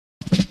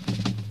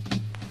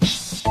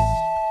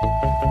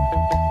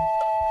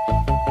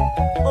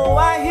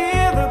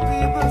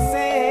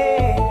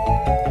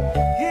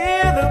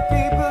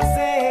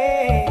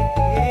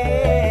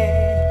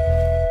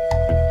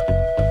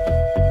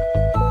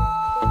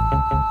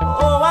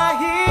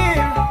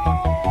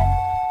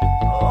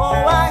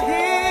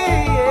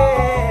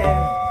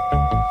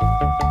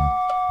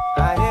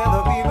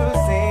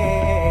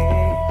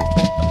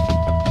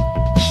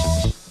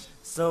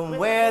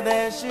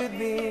there should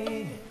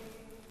be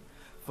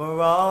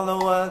for all the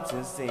world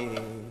to see.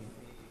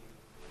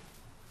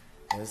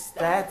 A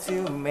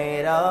statue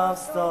made of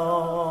stone,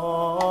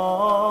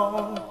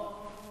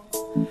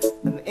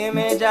 an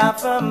image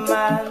of a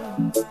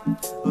man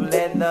who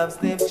let love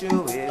slip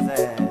through his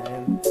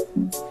hand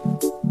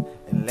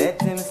and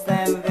let him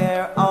stand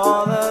there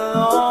all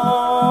alone.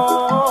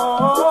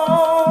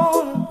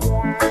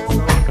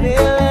 So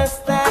build a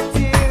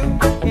statue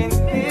and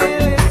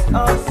build it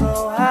up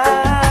so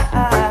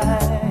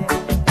high,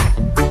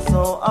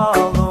 so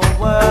all the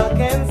world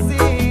can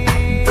see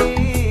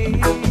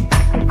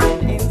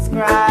and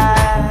inscribe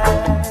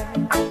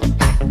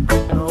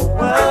the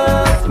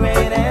world's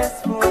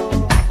greatest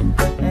fool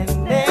and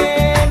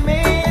name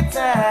it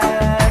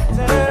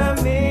after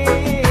me.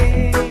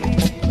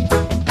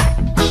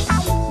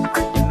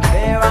 And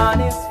there on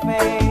his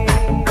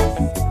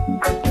face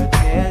the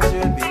tears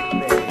should be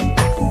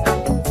placed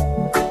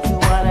to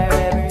honor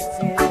every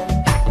tear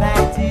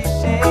that he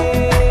shed.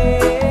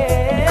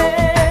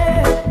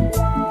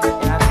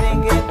 And I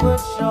think it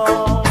would show